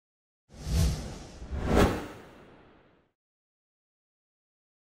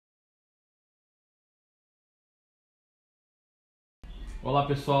Olá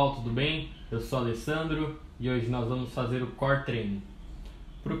pessoal, tudo bem? Eu sou Alessandro e hoje nós vamos fazer o Core Training.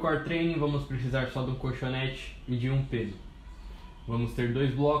 Para o Core Training vamos precisar só de um colchonete e de um peso. Vamos ter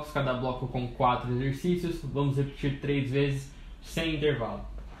 2 blocos, cada bloco com 4 exercícios, vamos repetir 3 vezes sem intervalo.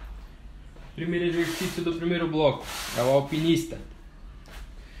 Primeiro exercício do primeiro bloco é o alpinista.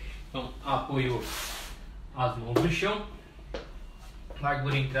 Então apoio as mãos no chão,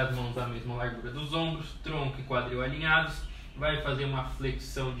 largura entre as mãos a mesma largura dos ombros, tronco e quadril alinhados. Vai fazer uma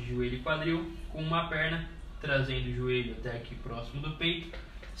flexão de joelho e quadril com uma perna, trazendo o joelho até aqui próximo do peito,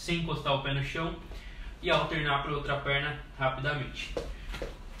 sem encostar o pé no chão, e alternar para outra perna rapidamente.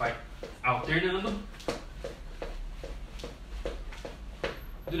 Vai alternando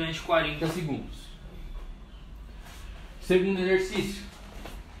durante 40 segundos. Segundo exercício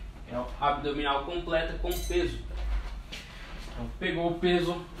é o abdominal completa com peso. Então, pegou o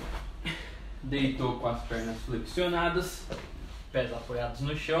peso, deitou com as pernas flexionadas, pés apoiados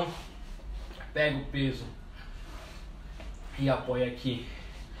no chão, pega o peso e apoia aqui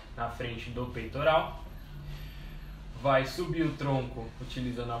na frente do peitoral, vai subir o tronco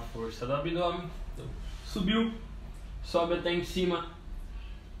utilizando a força do abdômen, então, subiu, sobe até em cima,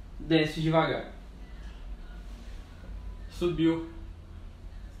 desce devagar, subiu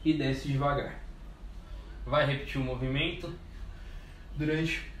e desce devagar. Vai repetir o movimento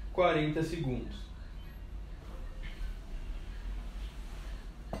durante 40 segundos.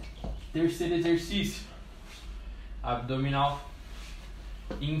 Terceiro exercício, abdominal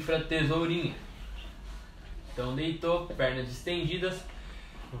infratesourinha. Então deitou, pernas estendidas,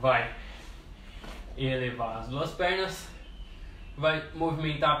 vai elevar as duas pernas, vai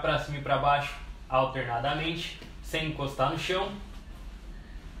movimentar para cima e para baixo alternadamente, sem encostar no chão,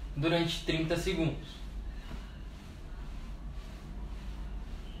 durante 30 segundos.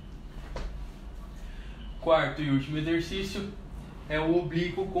 Quarto e último exercício é o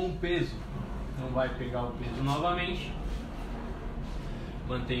oblíquo com peso. Então vai pegar o peso novamente,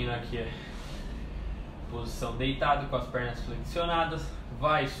 mantendo aqui a posição deitado com as pernas flexionadas,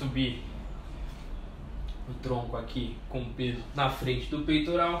 vai subir o tronco aqui com o peso na frente do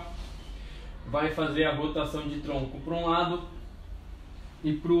peitoral, vai fazer a rotação de tronco para um lado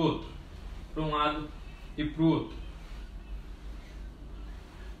e para o outro, para um lado e para o outro.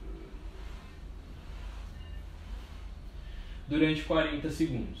 Durante 40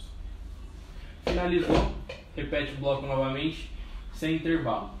 segundos. Finalizou, repete o bloco novamente, sem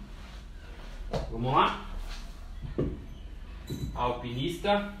intervalo. Vamos lá?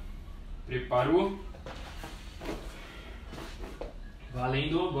 Alpinista, preparou.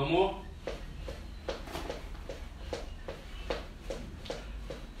 Valendo, vamos.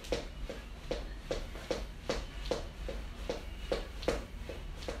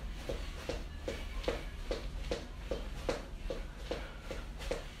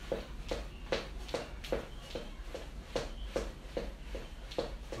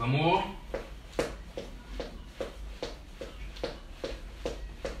 Vamos.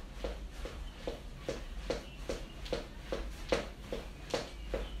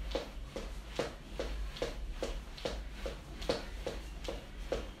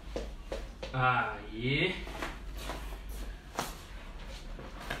 Aí.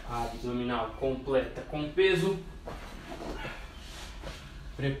 Abdominal completa com peso.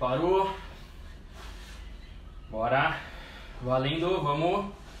 Preparou. Bora. Valendo,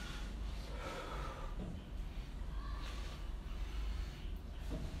 vamos.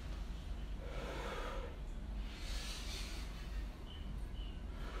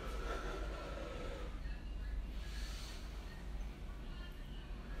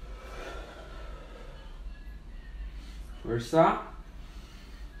 Forçar.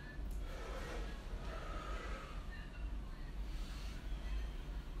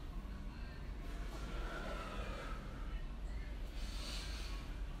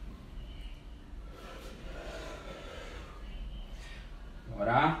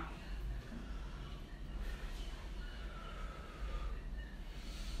 Bora.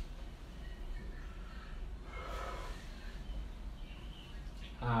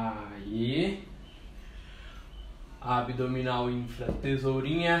 Aí. Abdominal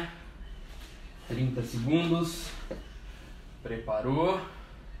infratesourinha, 30 segundos, preparou,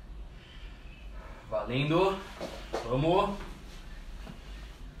 valendo, vamos.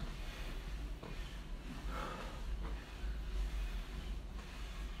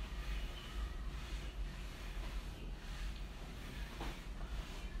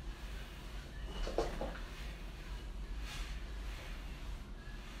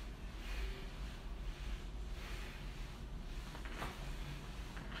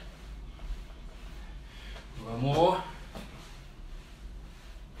 Vamos.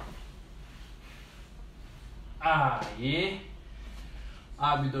 Aí.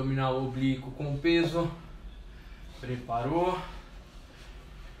 Abdominal oblíquo com peso. Preparou.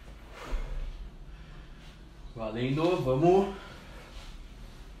 Valendo, vamos.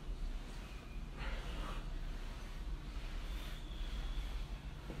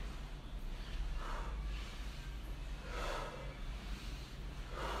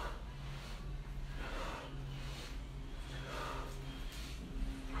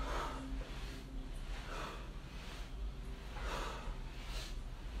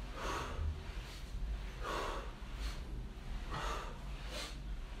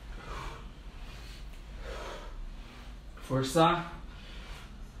 Forçar.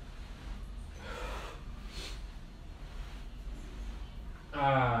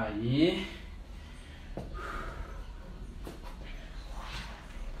 Aí.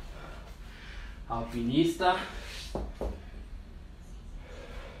 Alpinista.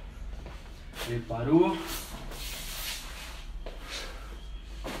 Preparou.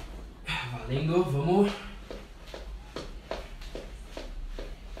 Valendo, vamos.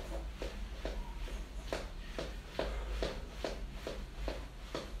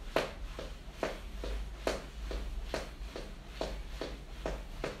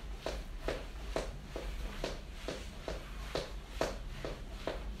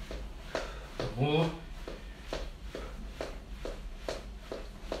 Vamos.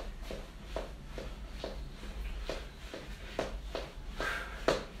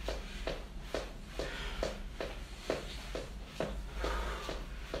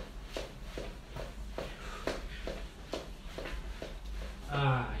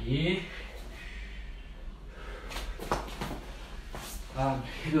 Aí.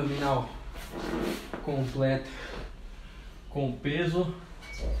 Abdominal completo com peso.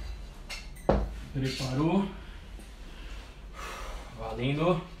 Preparou.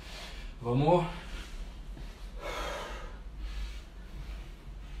 Valendo. Vamos.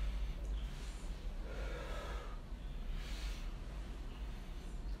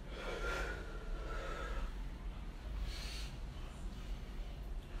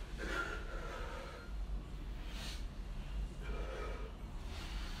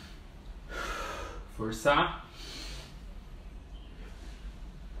 Forçar.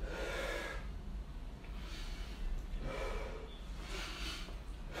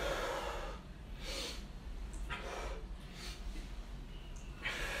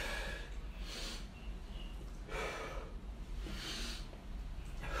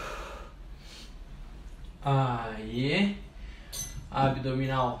 Aí.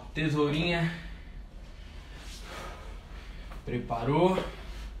 Abdominal tesourinha. Preparou.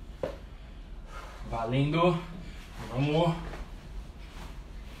 Valendo. Vamos.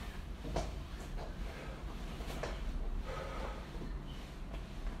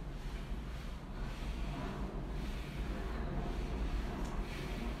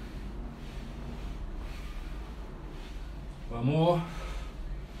 Vamos.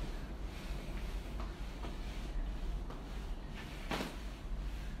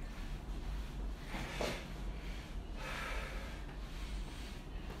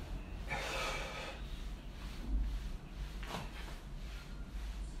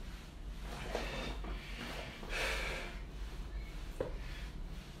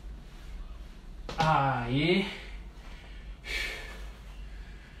 Aí.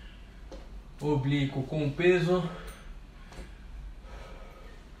 Oblíquo com peso.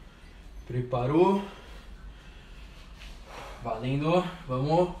 Preparou. Valendo.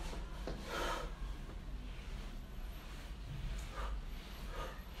 Vamos.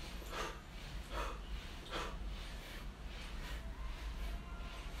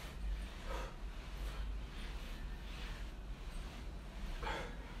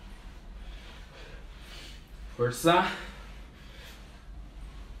 Forçar.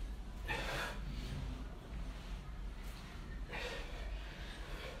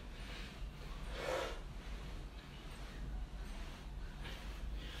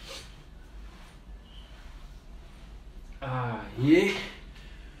 Aí.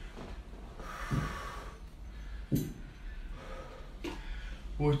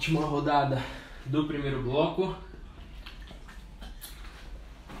 Última rodada do primeiro bloco.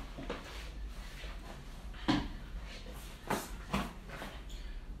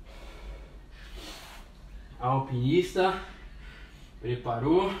 Alpinista.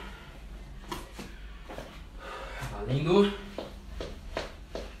 Preparou. Valendo.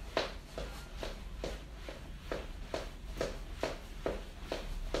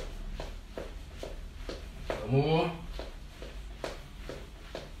 Vamos.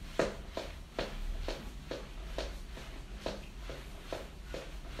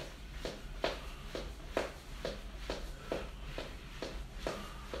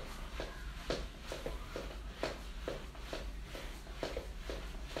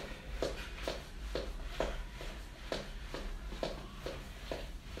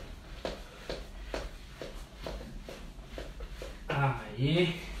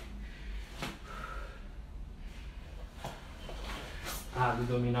 Aí.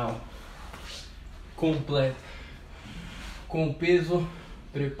 Abdominal completa com peso.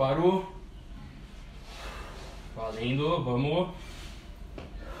 Preparou. Valendo, vamos.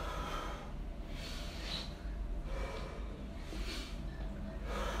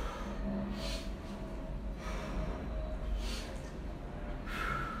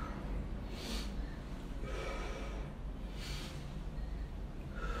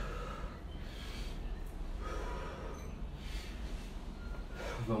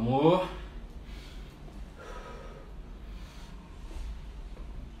 Vamos.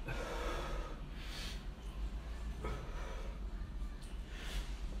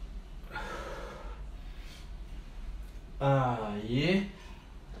 Aí.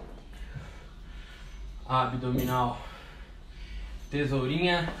 Abdominal.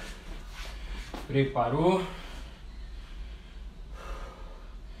 Tesourinha. Preparou.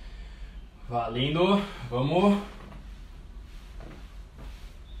 Valendo. Vamos.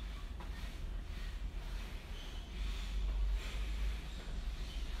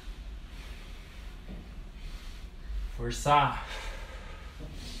 Forçar.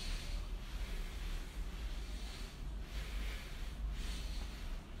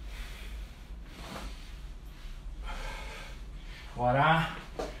 Bora.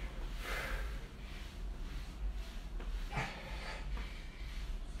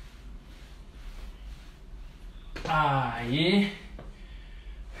 Aí.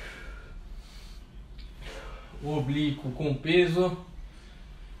 Oblíquo com peso.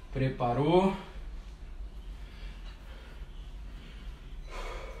 Preparou.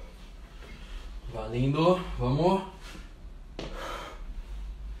 Valendo, vamos.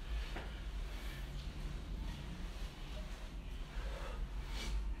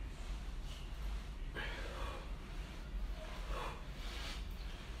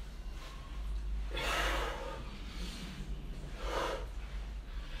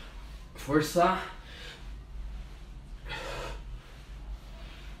 Forçar.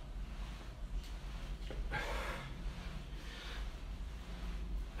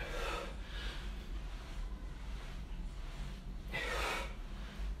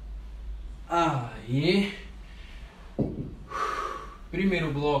 Aí,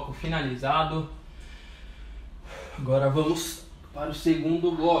 primeiro bloco finalizado. Agora vamos para o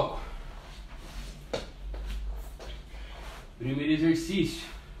segundo bloco. Primeiro exercício,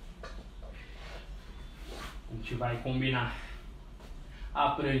 a gente vai combinar a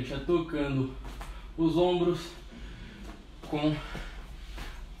prancha tocando os ombros com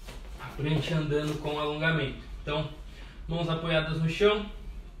a prancha andando com alongamento. Então, mãos apoiadas no chão,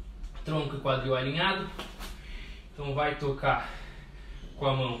 tronco e quadril alinhado. Então vai tocar com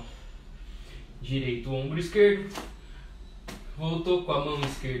a mão direita o ombro esquerdo, voltou com a mão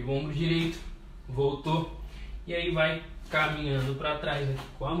esquerda o ombro direito, voltou, e aí vai caminhando para trás aqui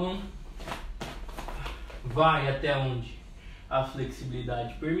com a mão, vai até onde a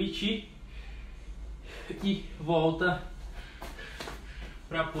flexibilidade permitir e volta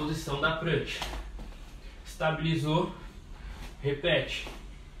para a posição da prancha. Estabilizou, repete.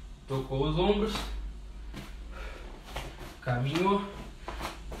 Tocou os ombros, caminhou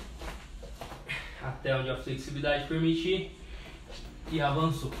até onde a flexibilidade permitir e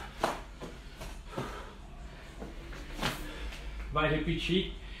avançou. Vai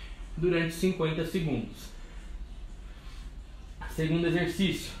repetir durante 50 segundos. Segundo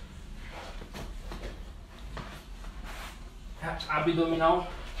exercício,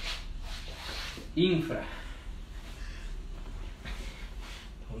 abdominal infra.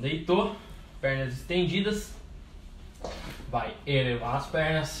 Deitou, pernas estendidas, vai elevar as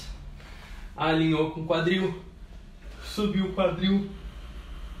pernas, alinhou com o quadril, subiu o quadril,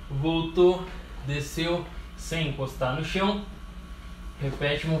 voltou, desceu sem encostar no chão,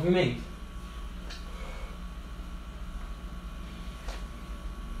 repete o movimento.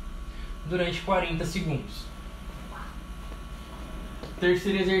 Durante 40 segundos.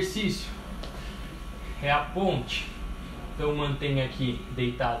 Terceiro exercício é a ponte. Então mantém aqui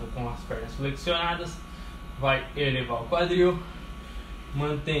deitado com as pernas flexionadas, vai elevar o quadril,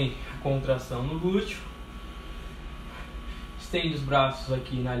 mantém a contração no glúteo, estende os braços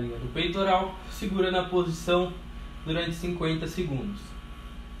aqui na linha do peitoral, segura na posição durante 50 segundos.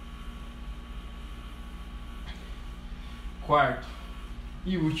 Quarto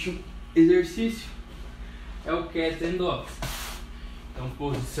e último exercício é o cat and dog. Então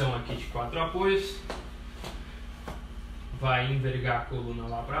posição aqui de 4 apoios. Vai envergar a coluna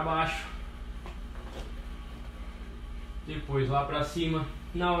lá para baixo, depois lá para cima.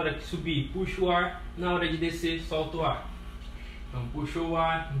 Na hora que subir, puxa o ar, na hora de descer, solta o ar. Então puxa o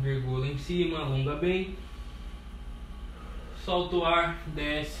ar, mergulha em cima, alonga bem. Solta o ar,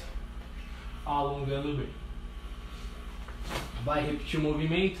 desce, alongando bem. Vai repetir o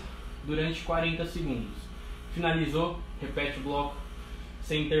movimento durante 40 segundos. Finalizou, repete o bloco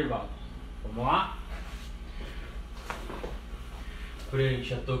sem intervalo. Vamos lá?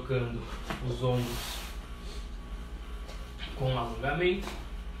 Prancha tocando os ombros com alongamento.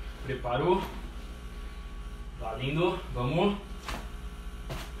 Preparou? Valendo, vamos.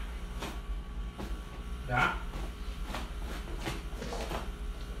 Tá?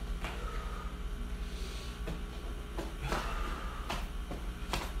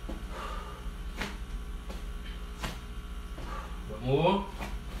 Vamos.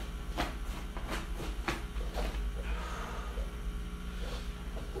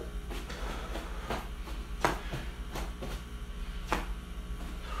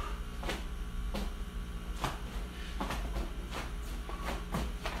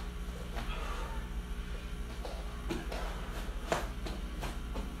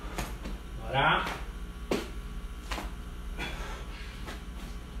 Bora.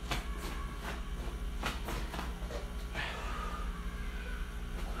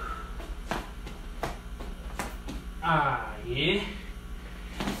 Aí.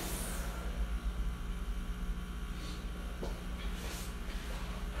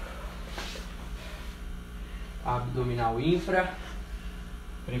 Abdominal infra.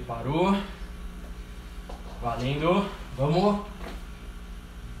 Preparou. Valendo. Vamos.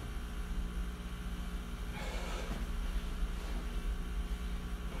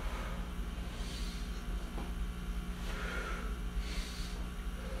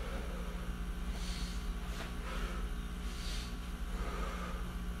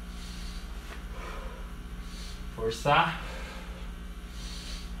 Forçar.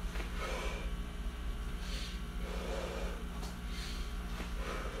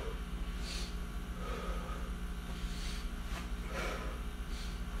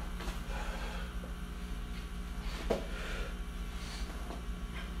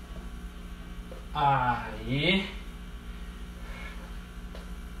 Aí.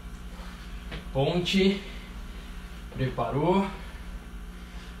 Ponte. Preparou.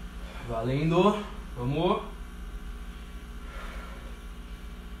 Valendo. Vamos.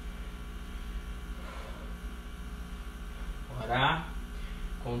 Bora.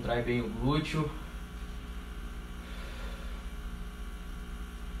 Contrai bem o glúteo.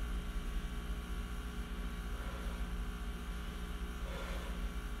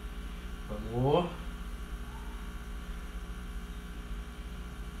 Vamos.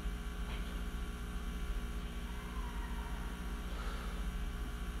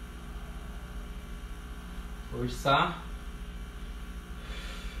 Forçar.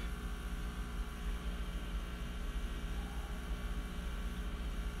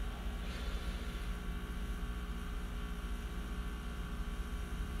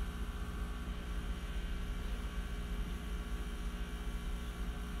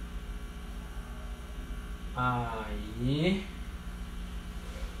 Aí.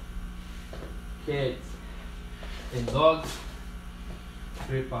 Cats and dogs.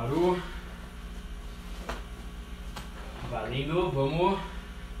 Preparou. Valendo, vamos.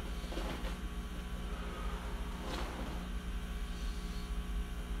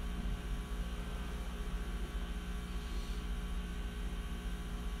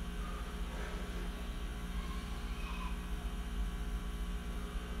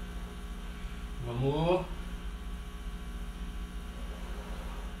 Vamos.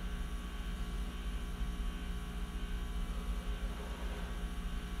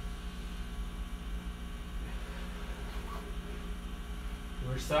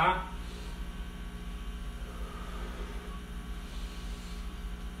 Forçar.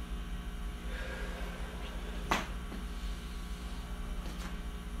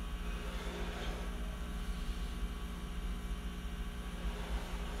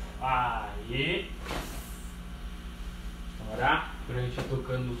 Aí. Bora. Prancha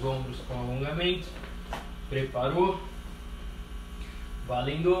tocando os ombros com alongamento. Preparou.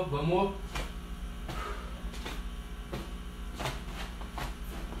 Valendo. Vamos.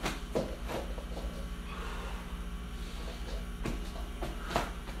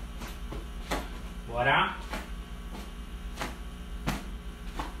 Bora.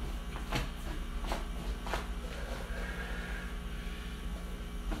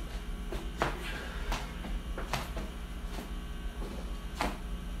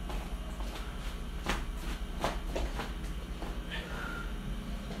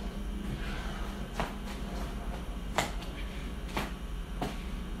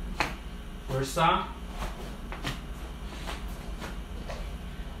 Forçar.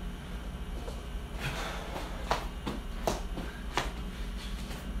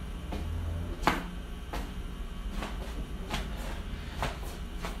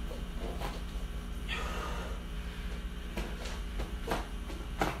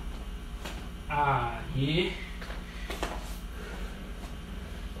 Aí.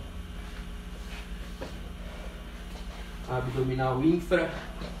 Abdominal infra.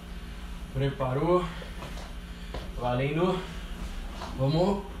 Preparou. Valendo.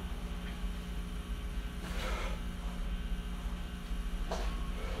 Vamos.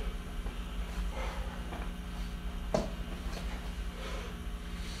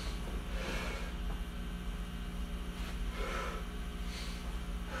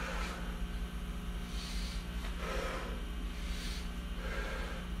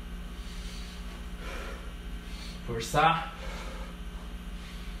 Forçar.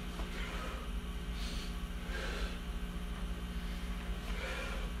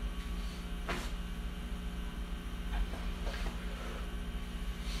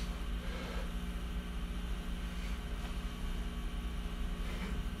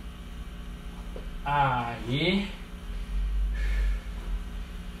 Aí.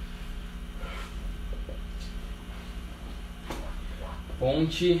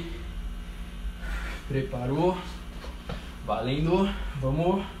 Ponte. Preparou. Valendo.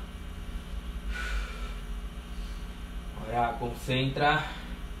 Vamos. Agora concentra.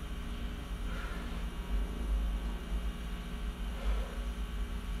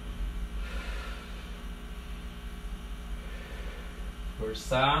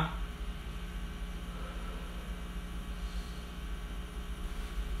 Forçar.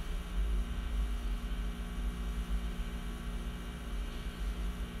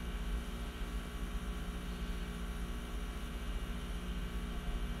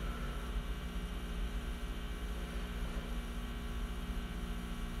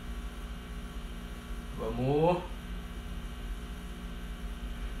 Vamos.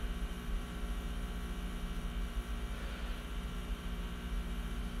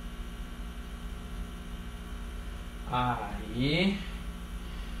 Aí.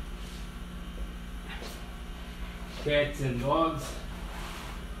 Cats and dogs.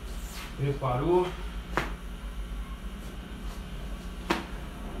 Preparou.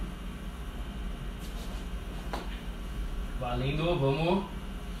 Valendo, vamos.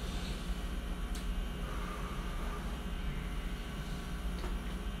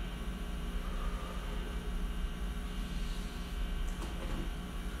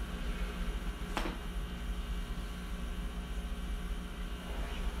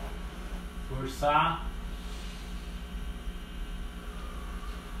 Forçar.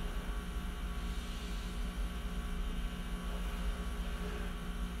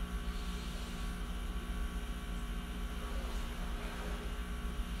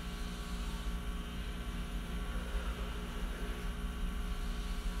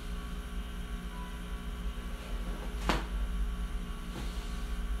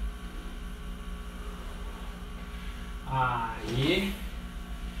 Aí.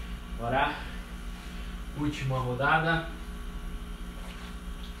 Agora, última rodada.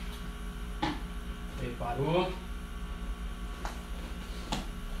 Preparou.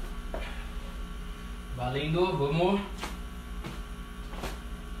 Valendo, vamos.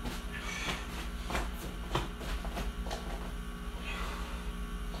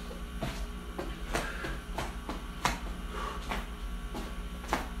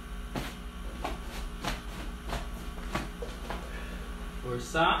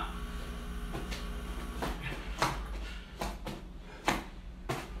 Forçar.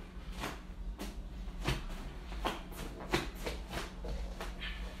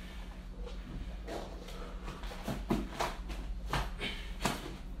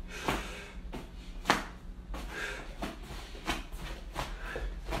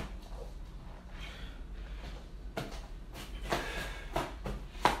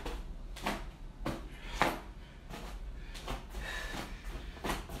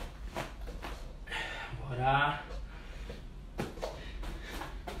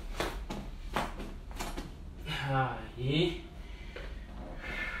 Aí.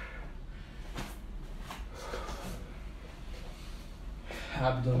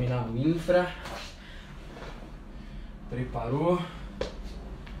 Abdominal infra. Preparou.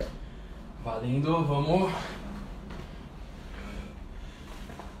 Valendo, vamos.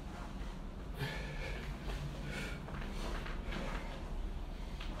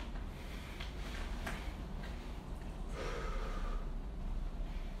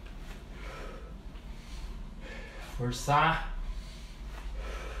 Forçar.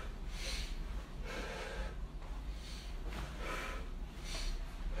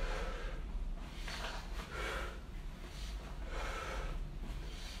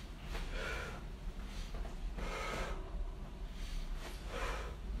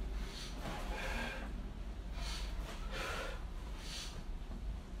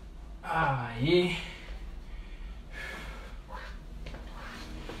 Aí.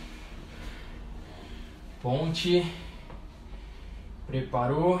 Ponte.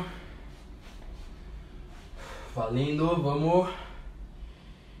 Preparou. Valendo, vamos.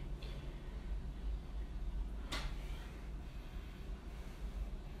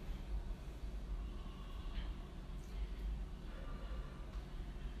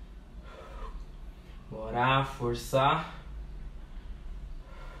 Bora forçar.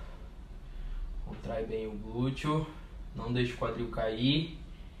 Contrai bem o glúteo. Não deixe o quadril cair.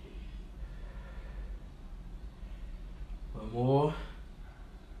 Vamos.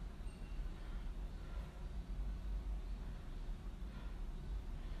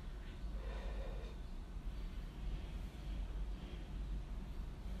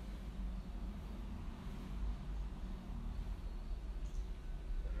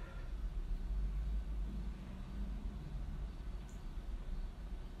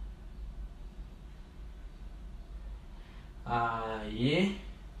 Aí.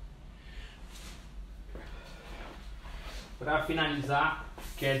 Para finalizar,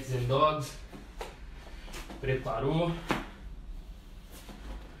 Cats and Dogs. Preparou.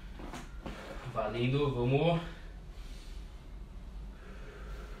 Valendo, vamos.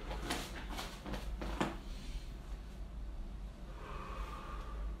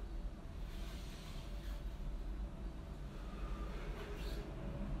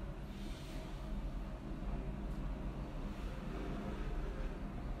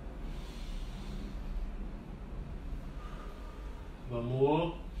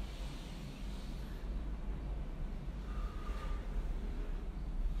 Vamos.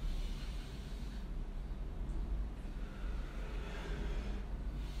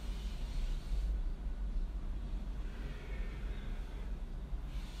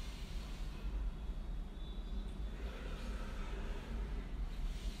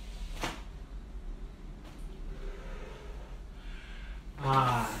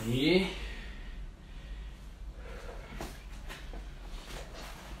 Aí.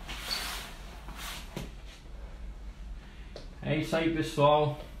 É isso aí,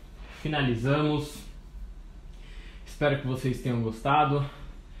 pessoal. Finalizamos. Espero que vocês tenham gostado.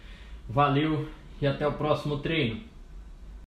 Valeu e até o próximo treino.